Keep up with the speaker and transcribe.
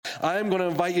I am going to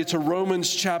invite you to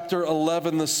Romans chapter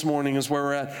 11 this morning is where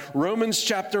we're at. Romans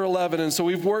chapter 11. And so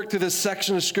we've worked through this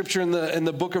section of scripture in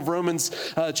the book of Romans.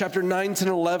 Chapter 9, 10,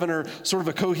 and 11 are sort of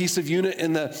a cohesive unit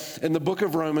in the book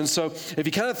of Romans. So if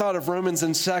you kind of thought of Romans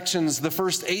in sections, the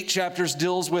first 8 chapters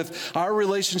deals with our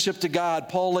relationship to God.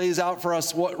 Paul lays out for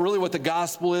us what the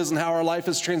gospel is and how our life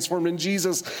is transformed in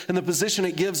Jesus and the position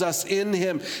it gives us in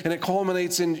him. And it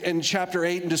culminates in chapter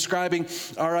 8 in describing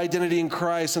our identity in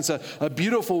Christ. It's a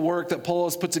beautiful work that Paul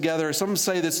has put together. Some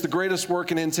say that's the greatest work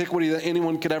in antiquity that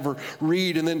anyone could ever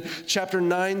read. And then chapter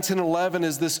 9, 10, 11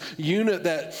 is this unit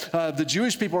that the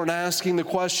Jewish people are asking the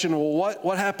question, well,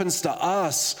 what happens to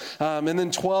us? And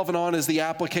then 12 and on is the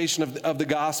application of the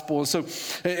gospel. And so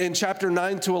in chapter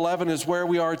 9 to 11 is where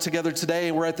we are together today.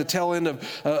 And we're at the tail end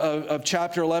of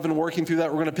chapter 11, working through that.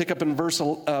 We're going to pick up in verse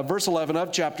 11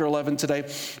 of chapter 11 today.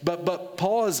 But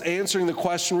Paul is answering the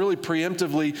question really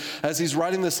preemptively as he's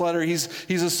writing this letter. He's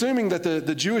assuming that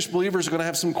the Jewish believers are going to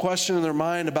have some question in their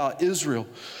mind about Israel.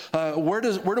 Where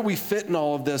do we fit in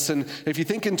all of this? And if you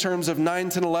think in terms of 9,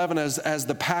 10, 11 as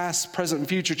the past, present, and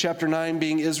future, chapter 9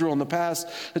 being Israel in the past,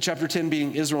 chapter 10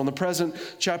 being Israel in the present,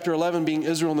 chapter 11 being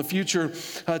Israel in the future,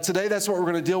 today that's what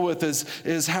we're going to deal with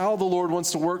is how the Lord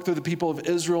wants to work through the people of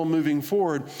Israel moving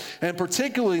forward, and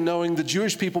particularly knowing the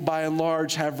Jewish people by and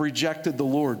large have rejected the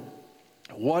Lord.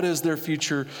 What is their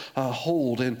future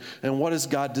hold, and what is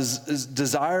God's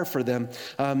desire for them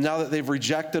now that they've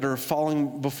rejected or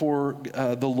fallen before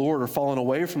the Lord or fallen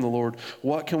away from the Lord?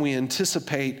 What can we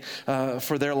anticipate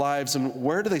for their lives, and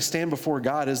where do they stand before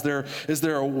God? Is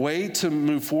there a way to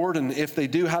move forward, and if they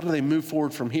do, how do they move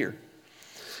forward from here?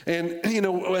 And,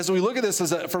 as we look at this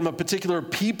from a particular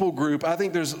people group, I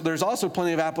think there's also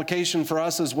plenty of application for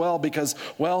us as well because,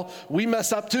 we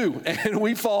mess up too, and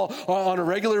we fall on a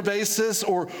regular basis,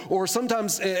 or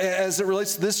sometimes as it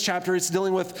relates to this chapter, it's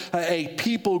dealing with a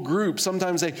people group.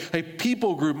 Sometimes a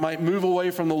people group might move away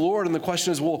from the Lord, and the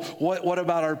question is, what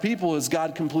about our people? Has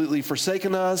God completely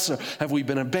forsaken us? Or have we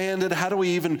been abandoned? How do we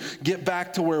even get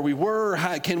back to where we were?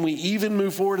 How can we even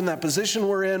move forward in that position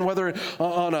we're in, whether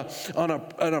on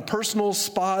a personal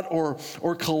spot or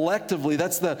collectively?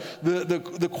 That's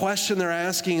the question they're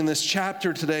asking in this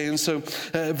chapter today. And so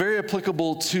very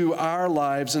applicable to our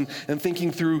lives and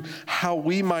thinking through how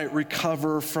we might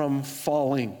recover from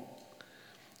falling.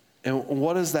 And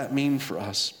what does that mean for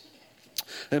us?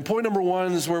 And point number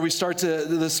 1 is where we start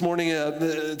this morning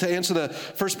to answer the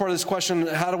first part of this question: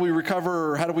 how do we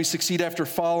recover, or how do we succeed after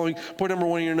falling? Point number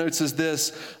 1 in your notes is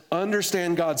this: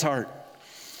 understand God's heart.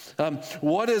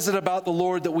 What is it about the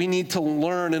Lord that we need to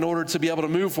learn in order to be able to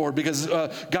move forward? Because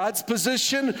God's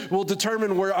position will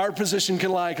determine where our position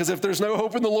can lie. Because if there's no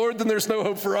hope in the Lord, then there's no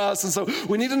hope for us. And so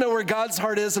we need to know where God's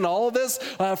heart is in all of this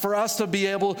for us to be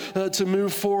able to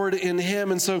move forward in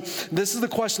Him. And so this is the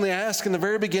question they ask in the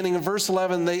very beginning of verse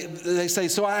 11. They say,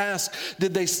 so I ask,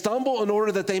 did they stumble in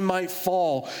order that they might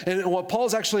fall? And what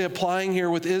Paul's actually applying here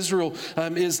with Israel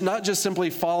is not just simply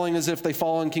falling as if they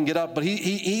fall and can get up, but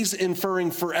he's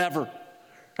inferring forever.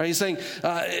 Right? He's saying,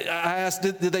 I asked,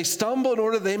 did they stumble in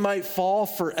order they might fall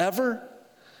forever?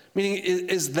 Meaning,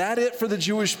 is that it for the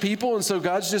Jewish people? And so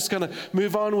God's just going to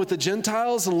move on with the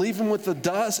Gentiles and leave them with the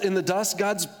dust. In the dust,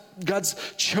 God's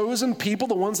chosen people,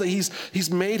 the ones that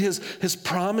He's made His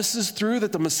promises through,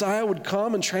 that the Messiah would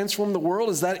come and transform the world.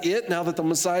 Is that it? Now that the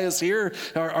Messiah is here,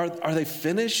 are they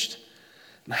finished?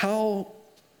 And how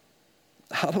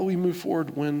do we move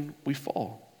forward when we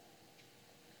fall?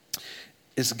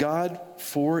 Is God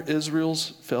for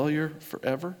Israel's failure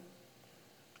forever?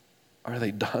 Are they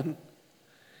done?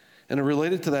 And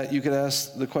related to that, you could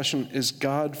ask the question, is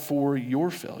God for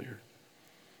your failure?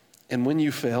 And when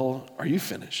you fail, are you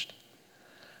finished?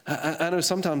 I know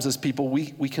sometimes as people,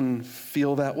 we can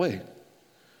feel that way.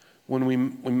 When we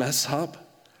mess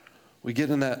up, we get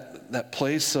in that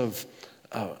place of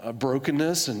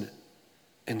brokenness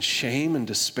and shame and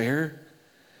despair.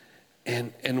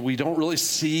 And we don't really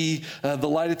see the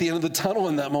light at the end of the tunnel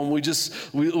in that moment.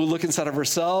 We look inside of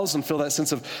ourselves and feel that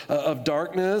sense of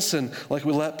darkness, and like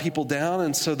we let people down.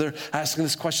 And so they're asking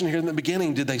this question here in the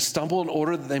beginning: did they stumble in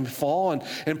order that they may fall?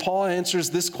 And Paul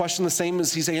answers this question the same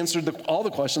as he's answered all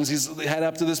the questions he's had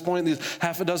up to this point. These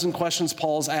half a dozen questions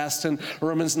Paul's asked in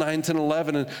Romans 9, 10,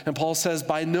 11. And Paul says,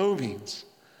 by no means.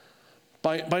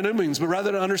 By no means, but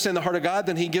rather to understand the heart of God,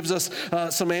 then he gives us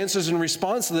some answers in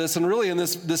response to this. And really in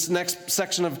this next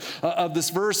section of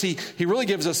this verse, he really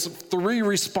gives us 3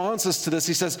 responses to this.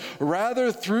 He says,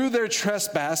 rather through their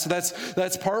trespass, so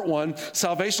that's part 1,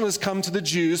 salvation has come to the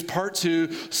Jews, part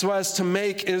 2, so as to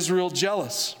make Israel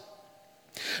jealous.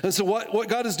 And so what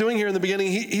God is doing here in the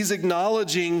beginning, he's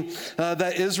acknowledging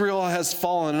that Israel has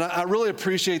fallen. And I really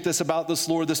appreciate this about this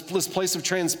Lord, this place of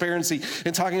transparency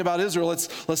in talking about Israel.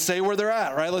 Let's say where they're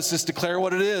at, right? Let's just declare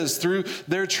what it is. Through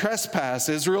their trespass,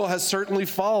 Israel has certainly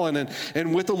fallen.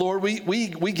 And with the Lord,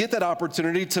 we get that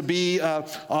opportunity to be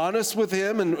honest with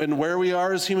him and where we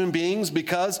are as human beings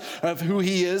because of who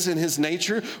he is in his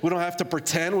nature. We don't have to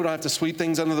pretend. We don't have to sweep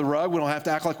things under the rug. We don't have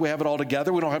to act like we have it all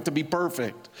together. We don't have to be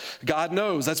perfect. God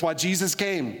knows. That's why Jesus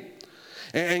came.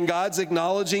 And God's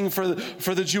acknowledging for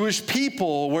the Jewish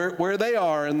people where they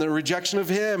are and the rejection of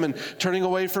him and turning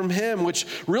away from him, which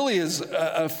really is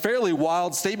a fairly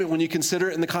wild statement when you consider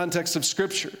it in the context of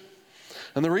Scripture.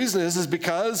 And the reason is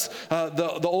because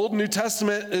the Old and New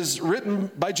Testament is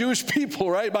written by Jewish people,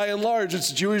 right? By and large,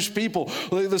 it's Jewish people.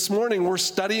 This morning, we're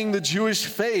studying the Jewish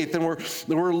faith, and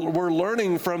we're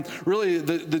learning from really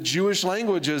the Jewish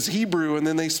languages, Hebrew, and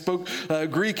then they spoke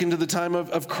Greek into the time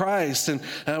of Christ. And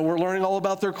we're learning all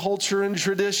about their culture and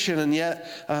tradition, and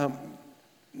yet,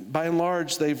 by and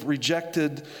large, they've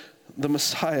rejected the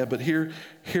Messiah. But here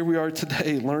we are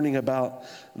today learning about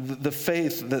the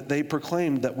faith that they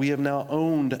proclaimed that we have now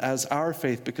owned as our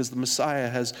faith because the Messiah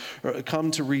has come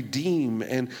to redeem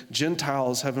and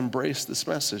Gentiles have embraced this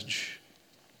message.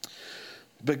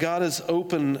 But God is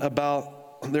open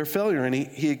about their failure and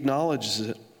he acknowledges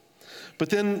it. But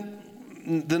then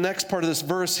the next part of this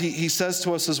verse, he says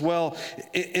to us as well,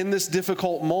 in this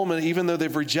difficult moment, even though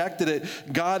they've rejected it,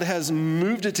 God has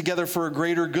moved it together for a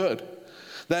greater good.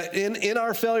 That in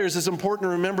our failures, it's important to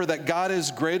remember that God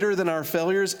is greater than our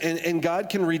failures and God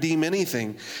can redeem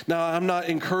anything. Now, I'm not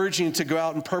encouraging you to go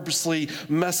out and purposely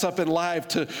mess up in life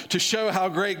to show how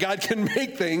great God can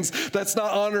make things. That's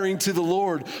not honoring to the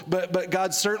Lord. But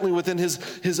God certainly within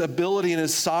his ability and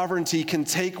his sovereignty can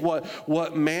take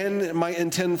what man might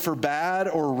intend for bad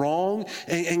or wrong,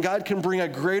 and God can bring a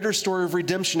greater story of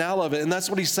redemption out of it. And that's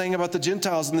what he's saying about the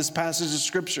Gentiles in this passage of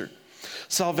Scripture.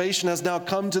 Salvation has now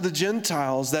come to the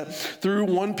Gentiles, that through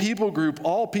one people group,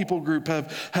 all people group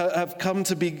have come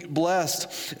to be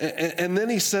blessed. And then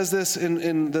he says this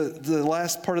in the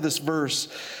last part of this verse,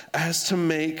 as to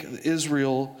make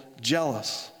Israel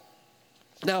jealous.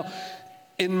 Now,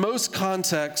 in most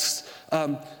contexts,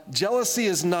 jealousy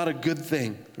is not a good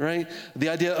thing, right? The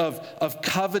idea of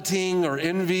coveting or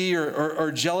envy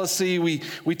or jealousy, we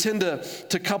tend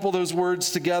to couple those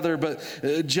words together, but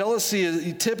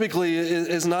jealousy typically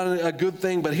is not a good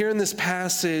thing. But here in this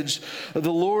passage,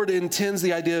 the Lord intends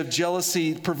the idea of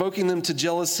jealousy, provoking them to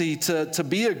jealousy to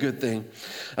be a good thing.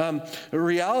 The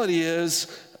reality is,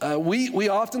 we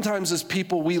oftentimes as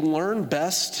people, we learn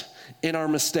best in our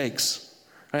mistakes.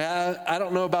 I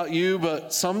don't know about you,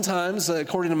 but sometimes,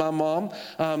 according to my mom,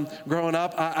 growing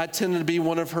up, I tended to be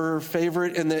one of her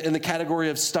favorite in the category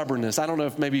of stubbornness. I don't know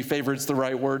if maybe favorite's the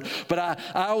right word, but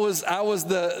I was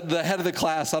the head of the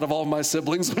class out of all my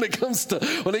siblings when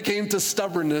it came to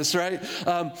stubbornness, right?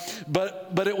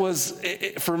 But it was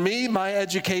for me, my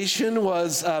education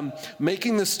was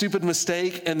making the stupid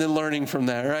mistake and then learning from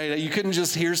that, right? You couldn't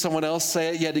just hear someone else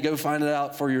say it; you had to go find it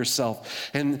out for yourself,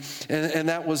 and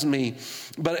that was me.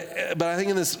 But I think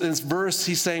in this verse,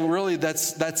 he's saying, really,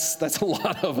 that's a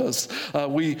lot of us.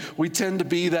 We tend to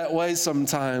be that way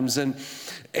sometimes, and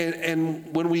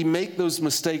when we make those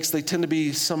mistakes, they tend to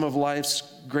be some of life's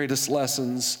greatest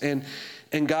lessons.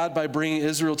 And God, by bringing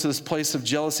Israel to this place of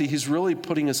jealousy, he's really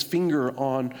putting his finger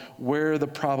on where the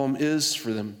problem is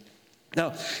for them.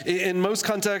 Now, in most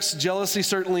contexts, jealousy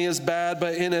certainly is bad,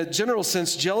 but in a general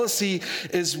sense, jealousy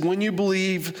is when you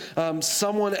believe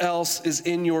someone else is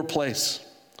in your place.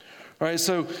 All right,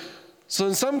 so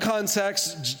in some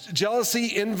contexts,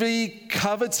 jealousy, envy,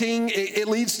 coveting, it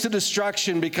leads to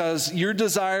destruction because your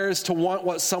desire is to want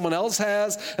what someone else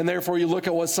has, and therefore you look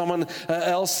at what someone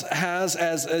else has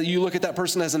as, you look at that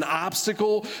person as an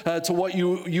obstacle to what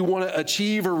you want to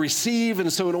achieve or receive,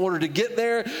 and so in order to get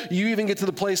there, you even get to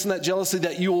the place in that jealousy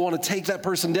that you will want to take that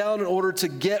person down in order to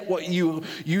get what you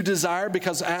desire,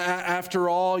 because after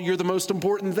all, you're the most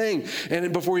important thing.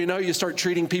 And before you know it, you start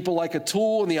treating people like a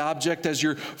tool and the object as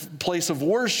your place of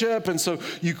worship, and so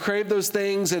you crave those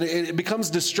things and it becomes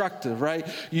destructive, right?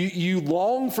 You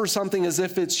long for something as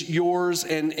if it's yours,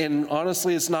 and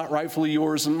honestly it's not rightfully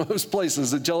yours in most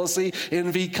places. The jealousy,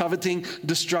 envy, coveting,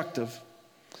 destructive.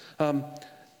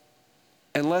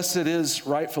 Unless it is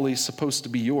rightfully supposed to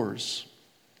be yours.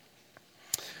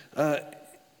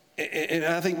 And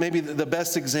I think maybe the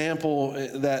best example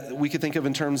that we could think of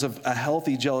in terms of a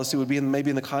healthy jealousy would be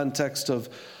maybe in the context of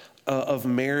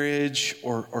marriage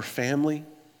or family.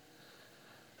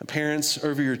 Parents,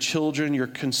 over your children, your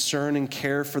concern and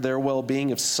care for their well-being.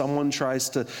 If someone tries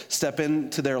to step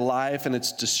into their life and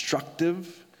it's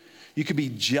destructive, you could be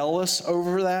jealous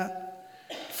over that,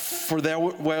 for their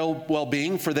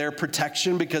well-being, for their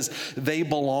protection, because they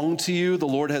belong to you. The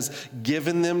Lord has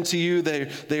given them to you.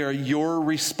 They are your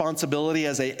responsibility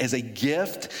as a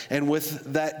gift. And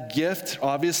with that gift,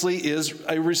 obviously, is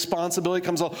a responsibility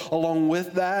comes along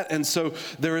with that. And so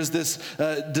there is this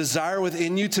desire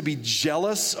within you to be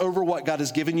jealous over what God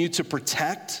has given you to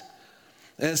protect.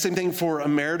 And same thing for a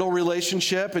marital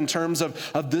relationship in terms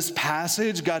of this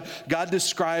passage. God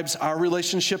describes our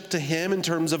relationship to him in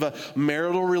terms of a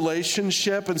marital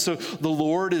relationship. And so the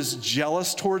Lord is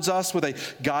jealous towards us with a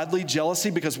godly jealousy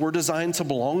because we're designed to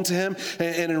belong to him.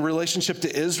 And in relationship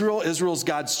to Israel, Israel's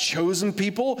God's chosen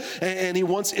people. And he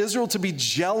wants Israel to be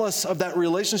jealous of that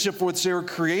relationship for which they were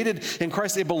created in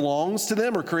Christ. It belongs to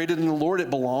them, or created in the Lord, it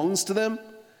belongs to them.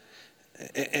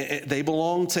 They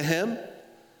belong to him.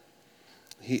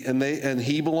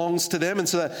 He belongs to them. And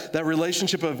so that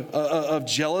relationship of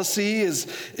jealousy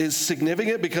is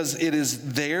significant because it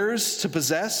is theirs to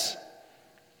possess.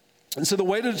 And so the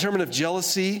way to determine if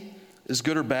jealousy is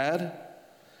good or bad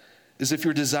is if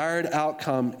your desired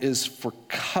outcome is for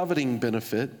coveting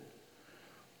benefit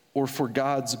or for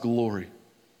God's glory.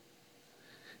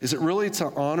 Is it really to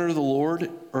honor the Lord,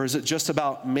 or is it just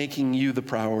about making you the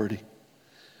priority?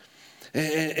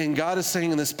 And God is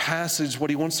saying in this passage, what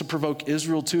he wants to provoke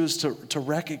Israel to is to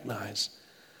recognize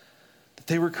that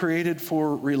they were created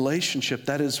for relationship.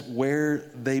 That is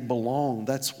where they belong.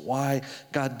 That's why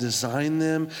God designed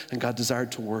them and God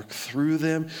desired to work through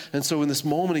them. And so in this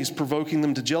moment, he's provoking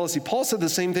them to jealousy. Paul said the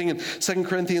same thing in 2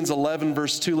 Corinthians 11,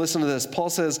 verse 2. Listen to this. Paul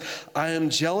says, I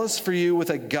am jealous for you with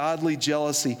a godly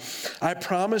jealousy. I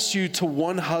promise you to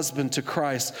one husband, to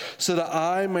Christ, so that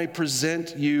I may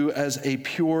present you as a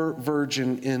pure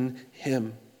virgin in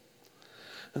him.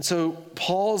 And so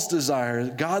Paul's desire,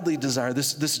 godly desire,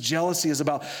 this jealousy is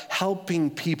about helping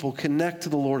people connect to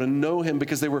the Lord and know him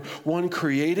because they were, one,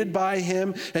 created by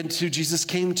him, and two, Jesus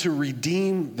came to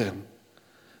redeem them.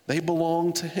 They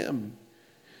belong to him.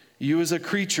 You as a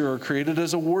creature are created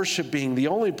as a worship being. The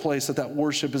only place that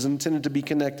worship is intended to be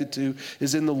connected to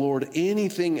is in the Lord.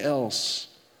 Anything else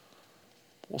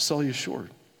will sell you short.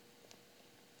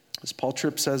 As Paul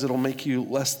Tripp says, it'll make you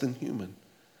less than human.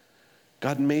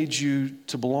 God made you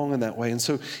to belong in that way. And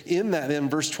so in that, in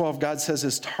verse 12, God says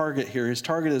his target here. His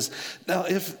target is, now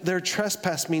if their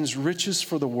trespass means riches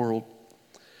for the world,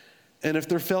 and if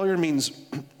their failure means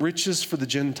riches for the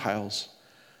Gentiles,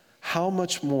 how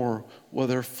much more will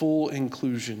their full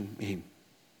inclusion mean?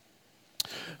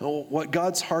 What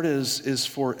God's heart is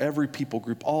for every people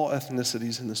group, all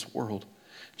ethnicities in this world.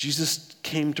 Jesus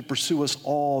came to pursue us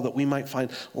all that we might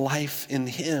find life in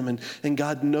him. And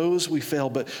God knows we fail,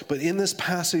 but in this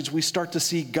passage, we start to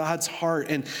see God's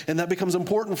heart. And that becomes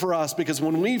important for us because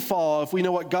when we fall, if we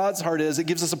know what God's heart is, it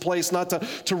gives us a place not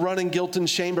to run in guilt and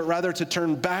shame, but rather to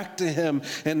turn back to him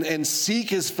and seek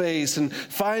his face and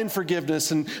find forgiveness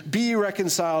and be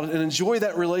reconciled and enjoy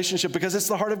that relationship, because it's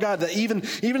the heart of God that even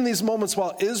in these moments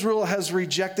while Israel has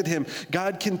rejected him,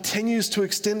 God continues to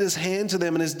extend his hand to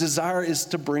them, and his desire is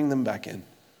to bring them back in.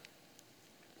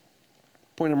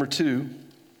 Point number 2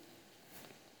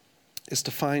 is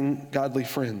to find godly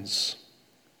friends.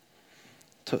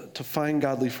 To find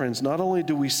godly friends. Not only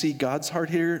do we see God's heart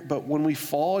here, but when we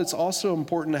fall, it's also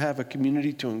important to have a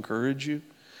community to encourage you.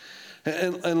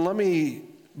 And let me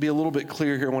be a little bit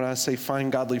clear here when I say find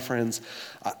godly friends.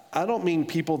 I don't mean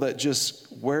people that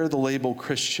just wear the label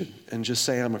Christian and just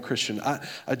say I'm a Christian.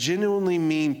 I genuinely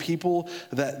mean people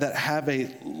that have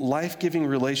a life-giving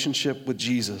relationship with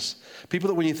Jesus. People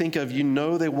that when you think of, you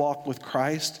know they walk with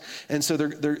Christ, and so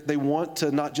they want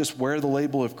to not just wear the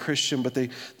label of Christian, but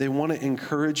they want to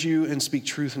encourage you and speak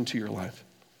truth into your life.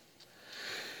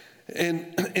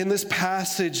 And in this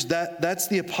passage, that's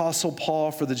the Apostle Paul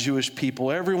for the Jewish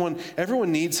people. Everyone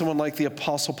needs someone like the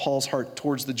Apostle Paul's heart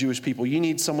towards the Jewish people. You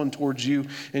need someone towards you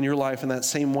in your life in that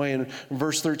same way. And in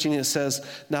verse 13 it says,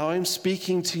 now I'm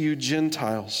speaking to you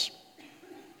Gentiles.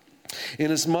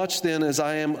 Inasmuch then as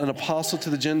I am an apostle to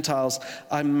the Gentiles,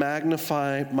 I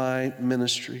magnify my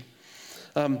ministry.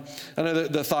 I know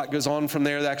the thought goes on from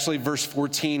there. Actually, verse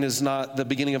 14 is not the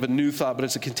beginning of a new thought, but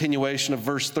it's a continuation of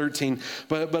verse 13.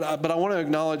 But I want to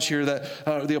acknowledge here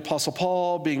that the Apostle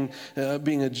Paul, being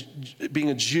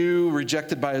a Jew,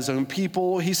 rejected by his own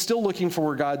people, he's still looking for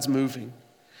where God's moving.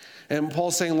 And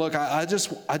Paul's saying, look, I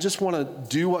just want to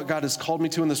do what God has called me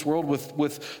to in this world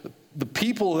with the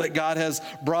people that God has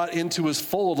brought into his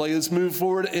fold. Like, let's move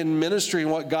forward in ministry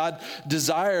and what God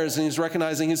desires. And he's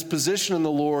recognizing his position in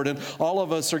the Lord. And all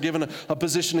of us are given a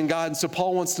position in God. And so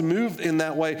Paul wants to move in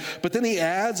that way. But then he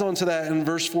adds on to that in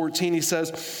verse 14. He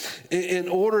says, in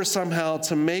order somehow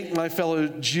to make my fellow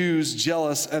Jews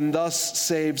jealous and thus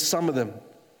save some of them.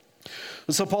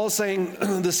 So Paul's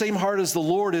saying the same heart as the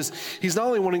Lord is, he's not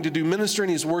only wanting to do ministry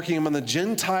and he's working among the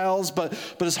Gentiles, but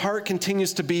his heart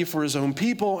continues to be for his own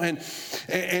people. And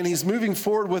he's moving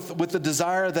forward with the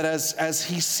desire that as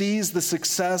he sees the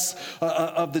success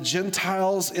of the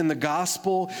Gentiles in the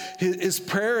gospel, his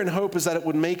prayer and hope is that it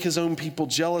would make his own people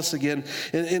jealous again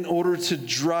in order to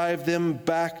drive them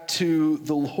back to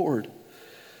the Lord.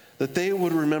 That they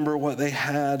would remember what they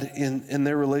had in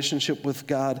their relationship with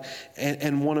God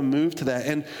and want to move to that.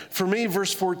 And for me,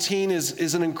 verse 14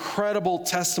 is an incredible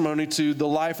testimony to the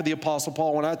life of the Apostle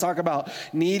Paul. When I talk about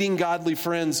needing godly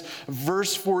friends,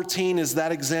 verse 14 is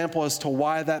that example as to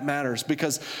why that matters.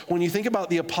 Because when you think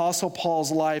about the Apostle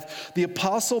Paul's life, the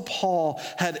Apostle Paul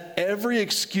had every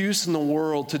excuse in the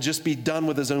world to just be done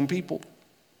with his own people.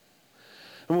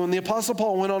 And when the Apostle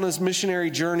Paul went on his missionary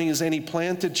journeys and he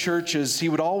planted churches, he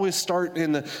would always start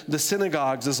in the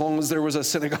synagogues, as long as there was a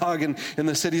synagogue in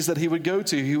the cities that he would go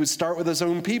to. He would start with his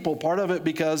own people. Part of it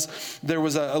because there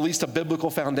was at least a biblical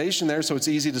foundation there, so it's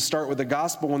easy to start with the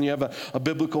gospel when you have a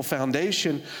biblical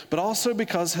foundation, but also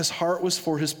because his heart was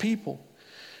for his people.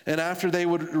 And after they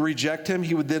would reject him,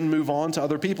 he would then move on to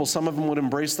other people. Some of them would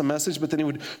embrace the message, but then he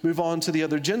would move on to the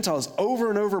other Gentiles.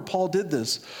 Over and over, Paul did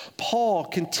this. Paul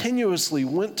continuously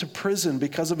went to prison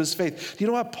because of his faith. Do you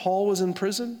know why Paul was in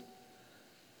prison?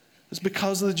 It's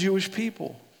because of the Jewish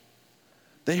people.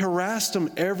 They harassed him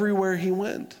everywhere he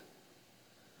went.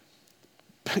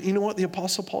 But you know what the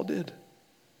Apostle Paul did?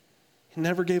 He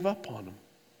never gave up on them.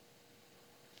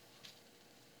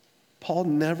 Paul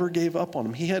never gave up on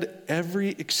him. He had every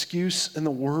excuse in the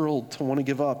world to want to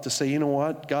give up, to say, you know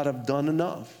what, God, I've done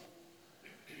enough.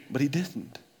 But he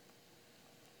didn't.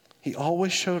 He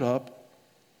always showed up.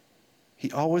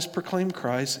 He always proclaimed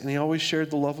Christ, and he always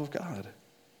shared the love of God.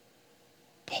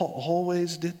 Paul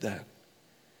always did that.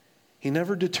 He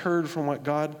never deterred from what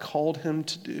God called him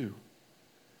to do.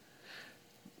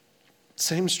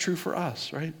 Same's true for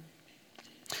us, right?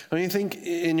 I mean, think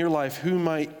in your life, who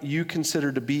might you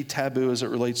consider to be taboo as it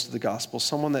relates to the gospel?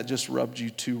 Someone that just rubbed you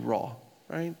too raw,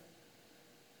 right?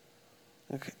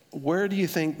 Okay. Where do you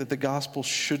think that the gospel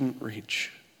shouldn't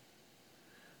reach?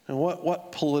 And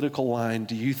what political line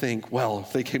do you think, well,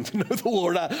 if they came to know the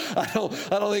Lord, I don't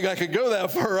think I could go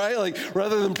that far, right? Like,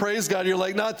 rather than praise God, you're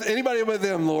like, not anybody but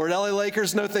them, Lord. LA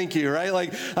Lakers, no thank you, right?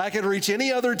 Like, I could reach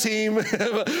any other team,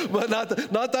 but not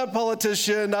that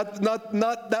politician, not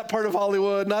that part of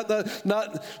Hollywood, not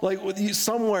like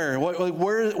somewhere. Like,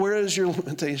 where is your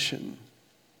limitation?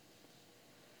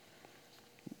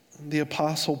 The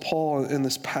Apostle Paul in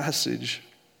this passage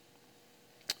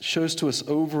shows to us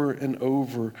over and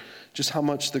over just how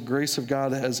much the grace of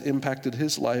God has impacted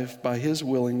his life by his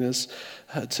willingness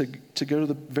to go to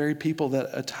the very people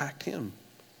that attacked him.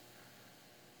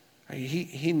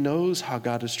 He knows how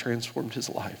God has transformed his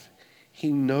life.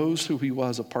 He knows who he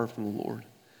was apart from the Lord.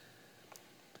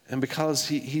 And because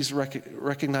he's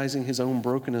recognizing his own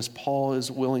brokenness, Paul is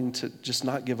willing to just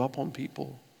not give up on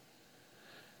people.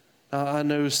 I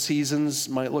know seasons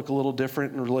might look a little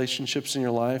different in relationships in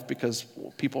your life because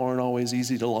people aren't always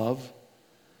easy to love.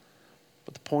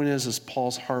 But the point is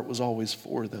Paul's heart was always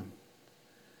for them.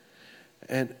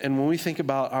 And when we think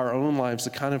about our own lives,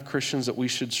 the kind of Christians that we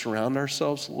should surround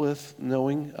ourselves with,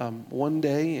 knowing one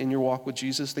day in your walk with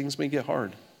Jesus, things may get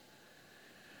hard.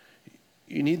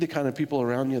 You need the kind of people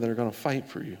around you that are going to fight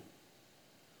for you.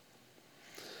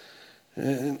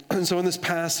 And so in this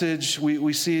passage,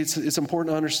 we see it's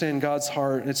important to understand God's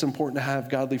heart, and it's important to have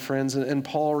godly friends. And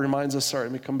Paul reminds us, sorry,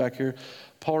 let me come back here.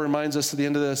 Paul reminds us at the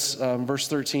end of this, verse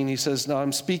 13, he says, now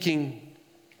I'm speaking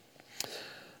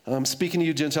to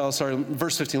you Gentiles, sorry,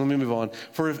 verse 15, let me move on.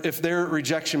 For if their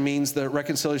rejection means the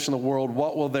reconciliation of the world,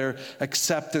 what will their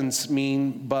acceptance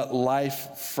mean but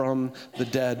life from the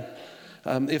dead?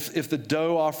 If the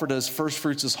dough offered as first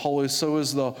fruits is holy, so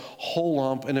is the whole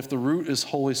lump. And if the root is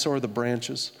holy, so are the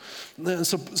branches.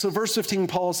 So verse 15,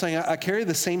 Paul is saying, I carry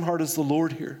the same heart as the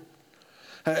Lord here.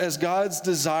 As God's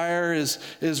desire is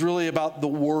really about the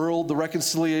world, the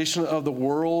reconciliation of the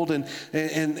world. And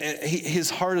his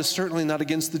heart is certainly not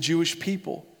against the Jewish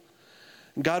people.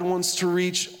 God wants to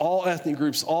reach all ethnic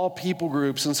groups, all people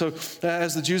groups. And so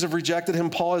as the Jews have rejected him,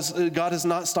 God has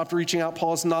not stopped reaching out.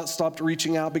 Paul has not stopped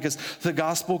reaching out because the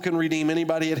gospel can redeem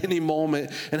anybody at any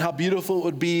moment. And how beautiful it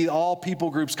would be, all people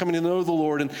groups coming to know the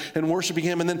Lord and worshiping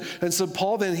him. And so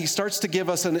Paul then, he starts to give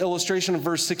us an illustration of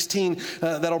verse 16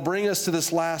 that'll bring us to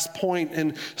this last point,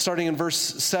 and starting in verse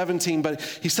 17. But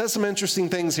he says some interesting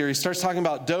things here. He starts talking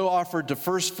about dough offered to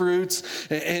first fruits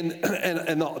and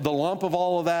the lump of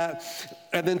all of that.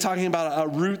 And then talking about a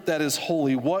root that is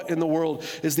holy. What in the world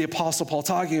is the Apostle Paul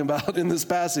talking about in this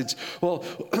passage? Well,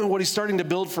 what he's starting to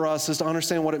build for us is to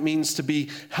understand what it means to be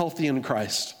healthy in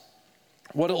Christ.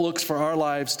 What it looks for our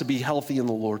lives to be healthy in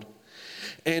the Lord.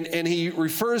 And he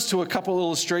refers to a couple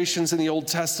illustrations in the Old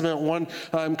Testament. One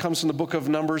comes from the book of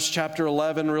Numbers, chapter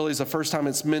 11. Really is the first time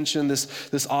it's mentioned,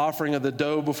 this offering of the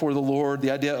dough before the Lord,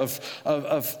 the idea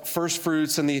of first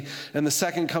fruits. And the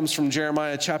second comes from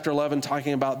Jeremiah, chapter 11,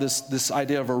 talking about this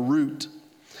idea of a root.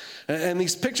 And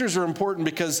these pictures are important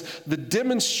because the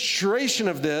demonstration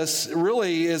of this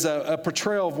really is a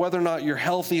portrayal of whether or not you're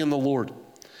healthy in the Lord.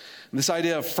 This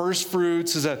idea of first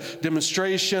fruits is a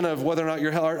demonstration of whether or not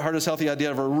your heart is healthy. The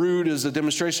idea of a root is a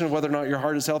demonstration of whether or not your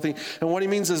heart is healthy. And what he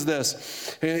means is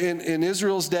this. In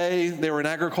Israel's day, they were an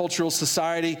agricultural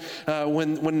society.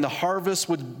 When the harvest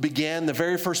began, the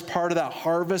very first part of that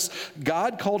harvest,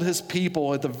 God called his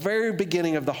people at the very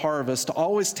beginning of the harvest to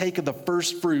always take the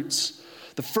first fruits,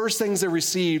 the first things they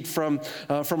received from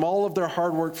all of their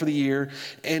hard work for the year,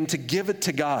 and to give it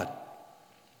to God.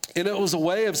 And it was a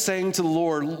way of saying to the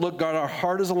Lord, look, God, our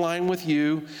heart is aligned with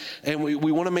you, and we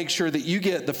want to make sure that you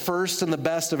get the first and the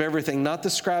best of everything, not the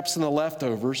scraps and the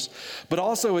leftovers. But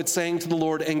also it's saying to the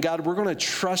Lord, and God, we're going to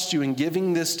trust you in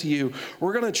giving this to you.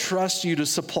 We're going to trust you to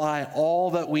supply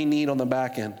all that we need on the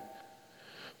back end.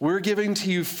 We're giving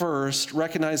to you first,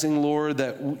 recognizing, Lord,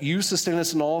 that you sustain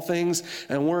us in all things,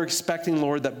 and we're expecting,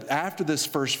 Lord, that after this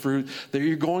first fruit, that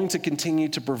you're going to continue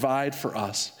to provide for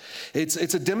us. It's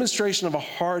a demonstration of a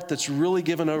heart that's really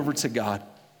given over to God.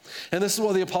 And this is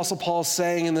what the Apostle Paul is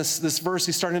saying in this verse.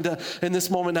 He's starting to, in this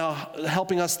moment now,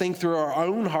 helping us think through our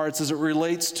own hearts as it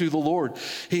relates to the Lord.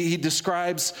 He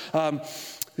describes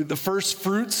the first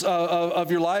fruits of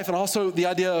your life, and also the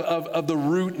idea of the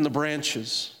root and the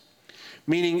branches.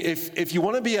 Meaning, if you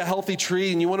want to be a healthy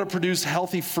tree and you want to produce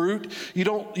healthy fruit, you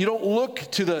don't look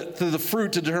to the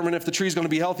fruit to determine if the tree is going to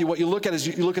be healthy. What you look at is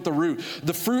you look at the root.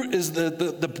 The fruit is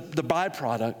the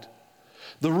byproduct.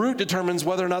 The root determines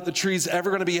whether or not the tree is ever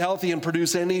going to be healthy and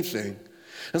produce anything.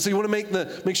 And so you want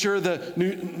to make sure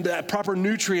the proper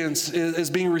nutrients is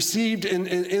being received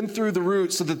in through the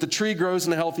root so that the tree grows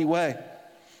in a healthy way.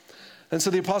 And so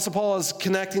the Apostle Paul is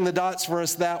connecting the dots for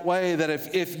us that way, that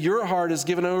if your heart is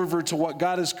given over to what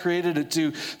God has created it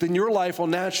to, then your life will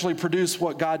naturally produce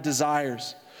what God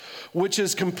desires, which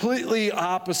is completely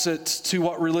opposite to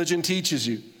what religion teaches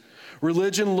you.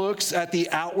 Religion looks at the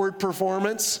outward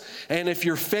performance, and if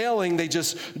you're failing, they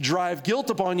just drive guilt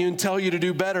upon you and tell you to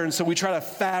do better. And so we try to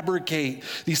fabricate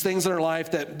these things in our life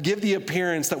that give the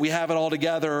appearance that we have it all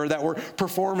together, or that we're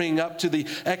performing up to the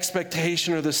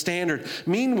expectation or the standard.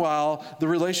 Meanwhile, the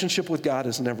relationship with God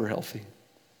is never healthy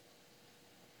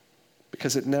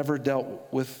because it never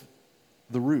dealt with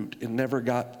the root. It never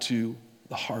got to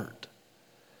the heart.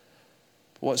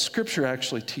 What Scripture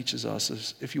actually teaches us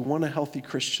is if you want a healthy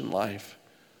Christian life,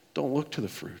 don't look to the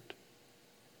fruit.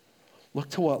 Look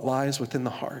to what lies within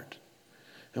the heart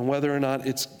and whether or not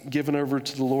it's given over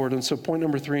to the Lord. And so point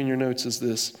number 3 in your notes is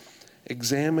this: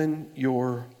 examine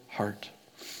your heart.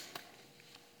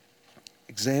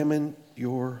 Examine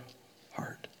your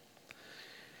heart.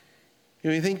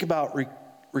 You think about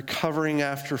recovering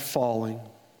after falling.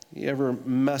 You ever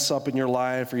mess up in your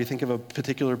life, or you think of a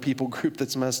particular people group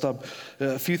that's messed up,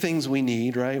 a few things we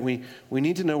need, right? We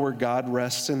need to know where God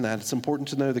rests in that. It's important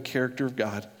to know the character of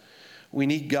God. We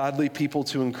need godly people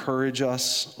to encourage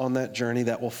us on that journey,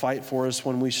 that will fight for us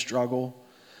when we struggle,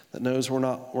 that knows we're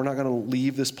not going to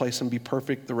leave this place and be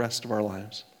perfect the rest of our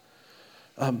lives.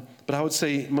 But I would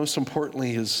say most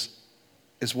importantly is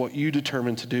what you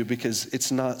determine to do, because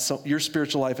it's not your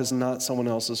spiritual life is not someone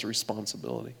else's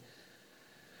responsibility.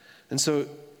 And so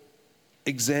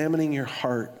examining your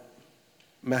heart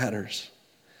matters.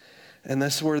 And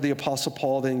that's where the Apostle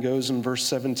Paul then goes in verse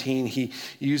 17. He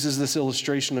uses this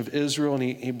illustration of Israel, and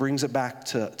he brings it back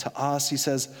to us. He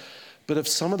says, but if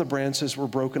some of the branches were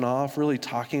broken off, really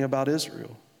talking about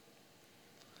Israel.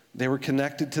 They were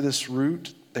connected to this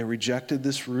root. They rejected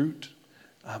this root.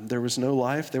 There was no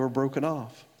life. They were broken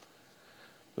off.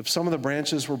 If some of the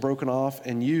branches were broken off,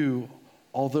 and you,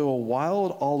 although a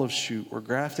wild olive shoot, were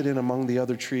grafted in among the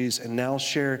other trees and now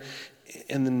share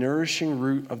and the nourishing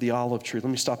root of the olive tree. Let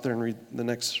me stop there and read the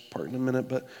next part in a minute.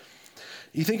 But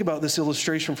you think about this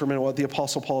illustration for a minute, what the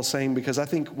Apostle Paul is saying, because I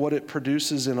think what it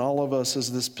produces in all of us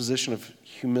is this position of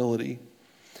humility.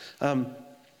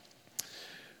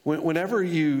 Whenever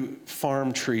you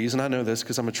farm trees, and I know this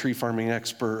because I'm a tree farming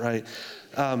expert, right?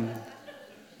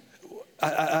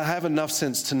 I have enough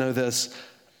sense to know this.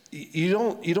 You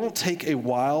don't take a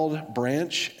wild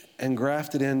branch and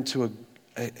graft it into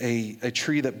a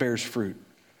tree that bears fruit,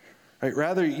 right?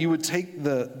 Rather, you would take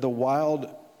the wild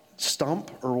stump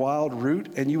or wild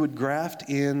root and you would graft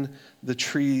in the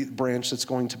tree branch that's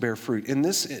going to bear fruit. In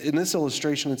this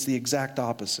illustration, it's the exact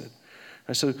opposite.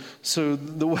 Right, so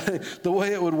the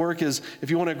way it would work is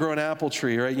if you want to grow an apple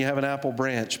tree, right? You have an apple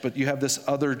branch, but you have this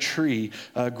other tree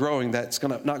growing that's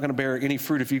not going to bear any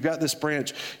fruit. If you've got this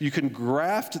branch, you can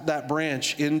graft that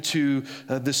branch into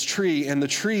this tree, and the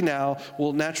tree now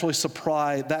will naturally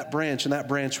supply that branch, and that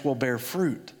branch will bear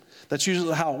fruit. That's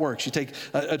usually how it works. You take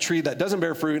a tree that doesn't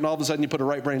bear fruit, and all of a sudden you put a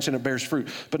right branch in, it bears fruit.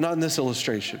 But not in this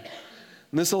illustration.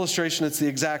 In this illustration, it's the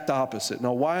exact opposite.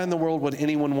 Now, why in the world would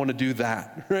anyone want to do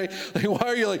that, right? Like, why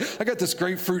are you like, I got this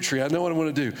great fruit tree, I know what I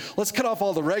want to do. Let's cut off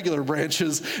all the regular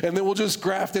branches, and then we'll just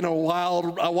graft in a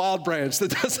wild branch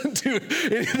that doesn't do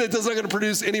anything, that's not going to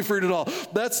produce any fruit at all.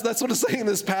 That's what it's saying in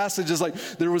this passage is like,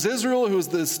 there was Israel who was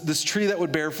this tree that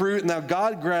would bear fruit, and now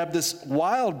God grabbed this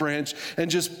wild branch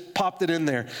and just popped it in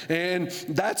there. And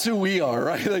that's who we are,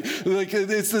 right? Like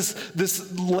it's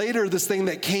this thing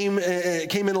that came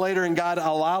in later, and God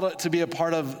allowed it to be a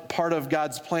part of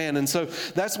God's plan. And so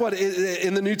that's what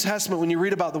in the New Testament, when you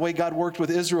read about the way God worked with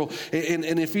Israel,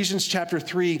 in Ephesians chapter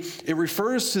 3, it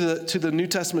refers to the New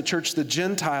Testament church, the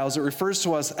Gentiles. It refers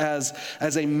to us as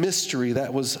a mystery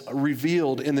that was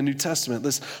revealed in the New Testament,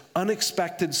 this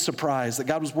unexpected surprise that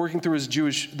God was working through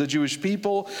the Jewish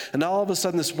people, and all of a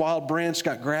sudden this wild branch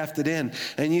got grafted in.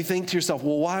 And you think to yourself,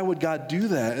 well, why would God do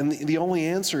that? And the only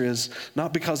answer is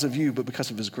not because of you, but because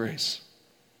of his grace.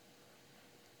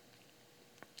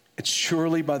 It's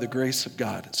surely by the grace of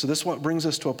God. So this is what brings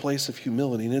us to a place of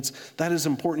humility. And that is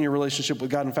important in your relationship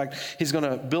with God. In fact, he's going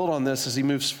to build on this as he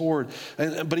moves forward.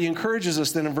 But he encourages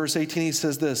us then in verse 18, he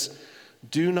says this,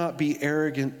 do not be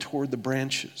arrogant toward the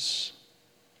branches.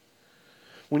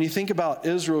 When you think about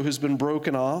Israel who's been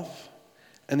broken off,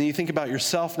 and then you think about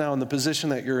yourself now in the position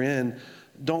that you're in,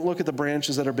 don't look at the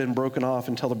branches that have been broken off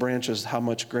and tell the branches how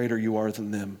much greater you are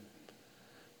than them.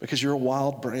 Because you're a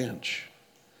wild branch.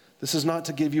 This is not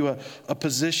to give you a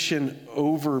position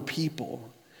over people.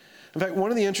 In fact, one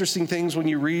of the interesting things when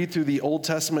you read through the Old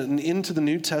Testament and into the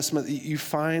New Testament that you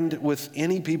find with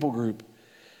any people group,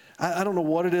 I don't know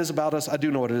what it is about us. I do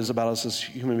know what it is about us as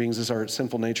human beings, is our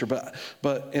sinful nature,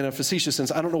 but in a facetious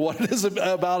sense, I don't know what it is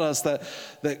about us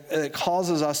that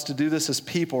causes us to do this as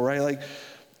people, right? Like,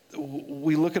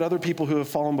 we look at other people who have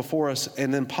fallen before us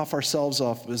and then puff ourselves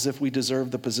up as if we deserve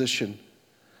the position.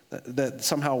 That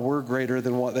somehow we're greater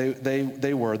than what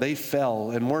they were. They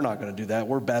fell, and we're not going to do that.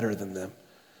 We're better than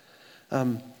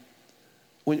them.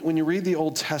 When you read the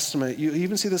Old Testament, you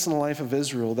even see this in the life of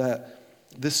Israel, that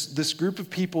this group of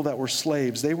people that were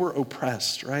slaves, they were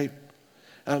oppressed, right?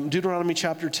 Deuteronomy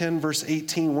chapter 10, verse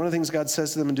 18, one of the things God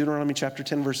says to them in Deuteronomy chapter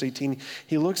 10, verse 18,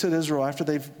 he looks at Israel after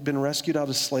they've been rescued out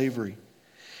of slavery,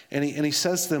 and he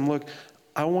says to them, look,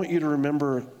 I want you to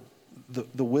remember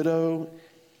the widow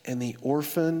and the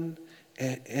orphan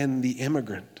and the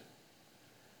immigrant,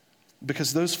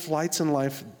 because those flights in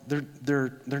life,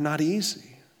 they're not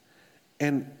easy,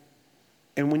 and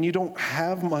when you don't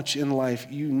have much in life,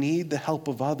 you need the help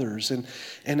of others, and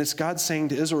it's God saying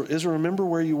to Israel, remember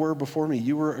where you were before me.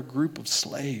 You were a group of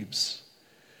slaves.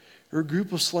 You're a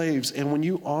group of slaves, and when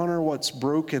you honor what's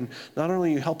broken, not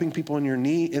only are you helping people in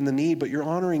the need, but you're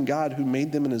honoring God who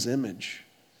made them in his image.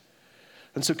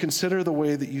 And so consider the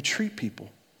way that you treat people.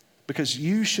 Because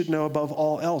you should know above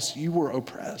all else, you were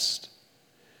oppressed.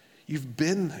 You've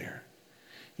been there.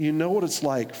 You know what it's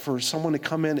like for someone to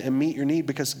come in and meet your need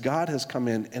because God has come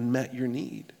in and met your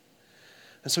need.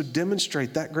 And so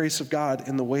demonstrate that grace of God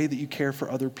in the way that you care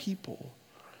for other people.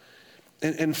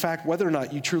 And in fact, whether or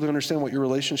not you truly understand what your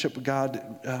relationship with God,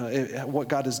 what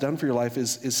God has done for your life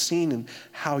is seen in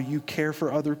how you care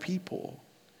for other people.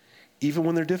 Even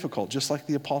when they're difficult, just like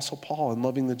the Apostle Paul in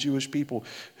loving the Jewish people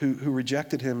who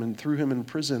rejected him and threw him in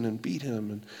prison and beat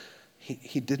him. And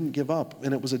he didn't give up.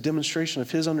 And it was a demonstration of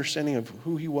his understanding of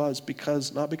who he was,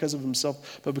 not because of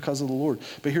himself, but because of the Lord.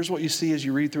 But here's what you see as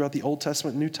you read throughout the Old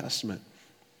Testament and New Testament.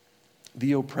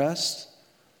 The oppressed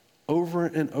over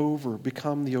and over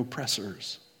become the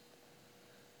oppressors.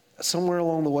 Somewhere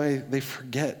along the way, they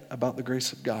forget about the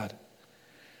grace of God.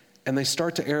 And they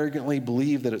start to arrogantly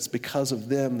believe that it's because of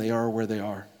them they are where they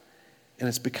are. And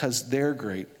it's because they're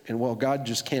great. And well, God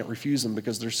just can't refuse them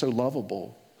because they're so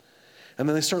lovable. And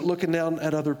then they start looking down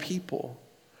at other people.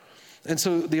 And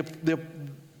so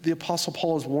the Apostle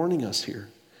Paul is warning us here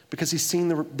because he's seen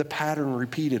the pattern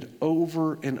repeated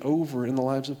over and over in the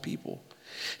lives of people.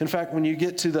 In fact, when you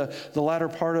get to the latter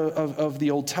part of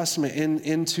the Old Testament,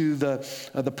 into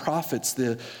the prophets,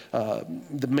 the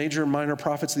major and minor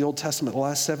prophets of the Old Testament, the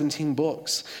last 17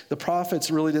 books, the prophets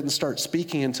really didn't start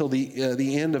speaking until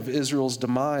the end of Israel's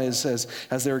demise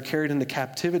as they were carried into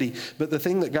captivity. But the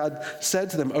thing that God said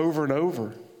to them over and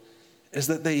over is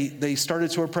that they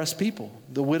started to oppress people.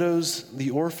 The widows,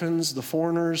 the orphans, the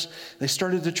foreigners, they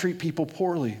started to treat people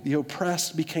poorly. The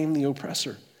oppressed became the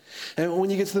oppressor. And when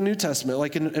you get to the New Testament,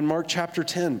 like in Mark chapter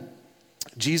 10,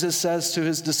 Jesus says to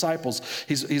his disciples,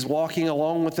 he's walking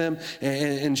along with them,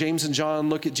 and James and John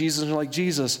look at Jesus and are like,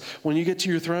 Jesus, when you get to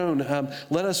your throne,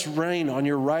 let us reign on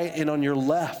your right and on your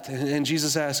left. And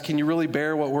Jesus asks, can you really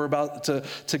bear what we're about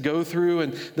to go through?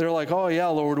 And they're like, oh yeah,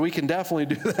 Lord, we can definitely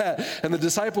do that. And the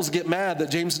disciples get mad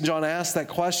that James and John asked that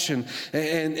question.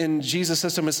 And Jesus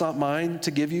says to them, it's not mine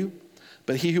to give you,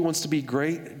 but he who wants to be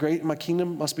great in my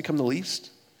kingdom must become the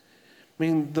least. I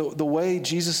mean, the way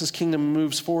Jesus' kingdom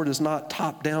moves forward is not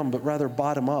top down, but rather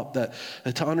bottom up. That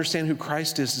to understand who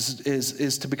Christ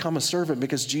is to become a servant,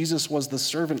 because Jesus was the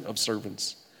servant of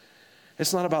servants.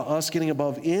 It's not about us getting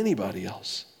above anybody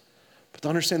else, but to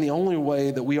understand the only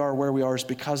way that we are where we are is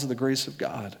because of the grace of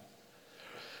God.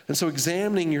 And so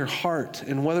examining your heart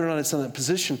and whether or not it's in that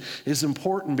position is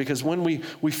important, because when we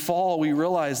fall, we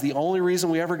realize the only reason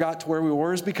we ever got to where we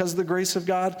were is because of the grace of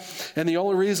God. And the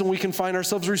only reason we can find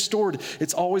ourselves restored,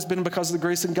 it's always been because of the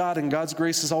grace of God, and God's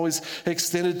grace is always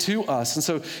extended to us. And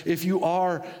so if you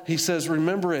are, he says,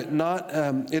 remember it,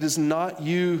 it is not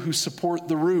you who support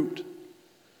the root,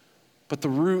 but the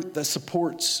root that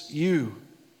supports you.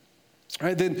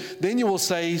 Right, then you will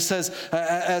say, he says,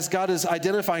 as God is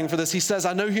identifying for this, he says,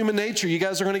 I know human nature. You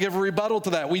guys are going to give a rebuttal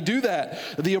to that. We do that.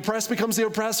 The oppressed becomes the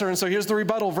oppressor. And so here's the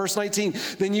rebuttal, verse 19.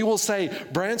 Then you will say,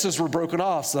 branches were broken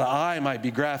off so that I might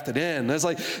be grafted in. It's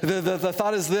like, the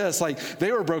thought is this, like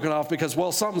they were broken off because,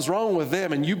 well, something's wrong with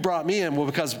them and you brought me in, well,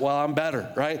 because, well, I'm better,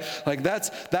 right? Like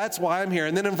that's why I'm here.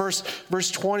 And then in verse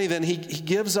 20, then he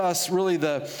gives us really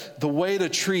the way to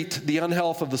treat the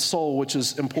unhealth of the soul, which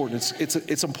is important.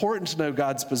 It's important to know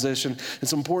God's position.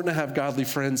 It's important to have godly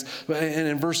friends. And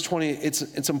in verse 20,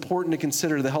 it's important to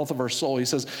consider the health of our soul. He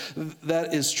says,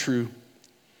 that is true.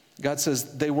 God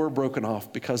says they were broken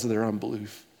off because of their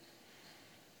unbelief.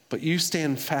 But you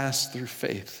stand fast through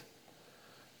faith.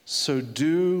 So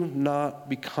do not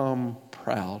become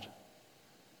proud,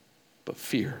 but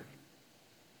fear.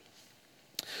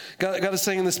 God is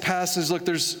saying in this passage, look,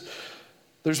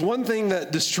 there's one thing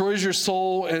that destroys your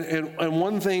soul and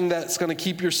one thing that's going to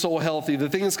keep your soul healthy. The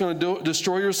thing that's going to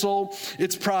destroy your soul,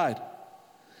 it's pride.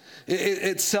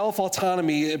 It's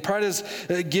self-autonomy. Pride is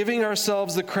giving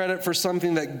ourselves the credit for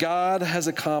something that God has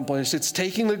accomplished. It's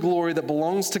taking the glory that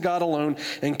belongs to God alone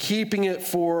and keeping it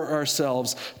for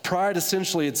ourselves. Pride,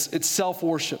 essentially, it's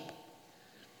self-worship.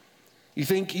 You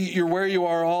think you're where you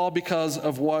are all because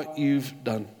of what you've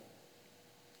done.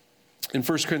 In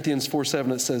 1 Corinthians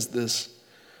 4:7, it says this,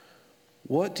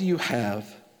 what do you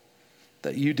have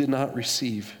that you did not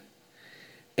receive?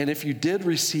 And if you did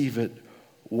receive it,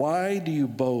 why do you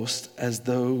boast as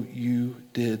though you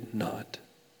did not?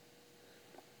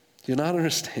 Do you not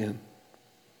understand?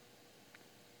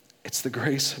 It's the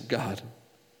grace of God.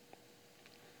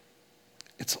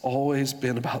 It's always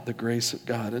been about the grace of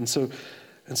God. And so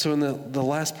in the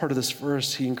last part of this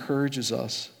verse, he encourages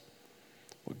us.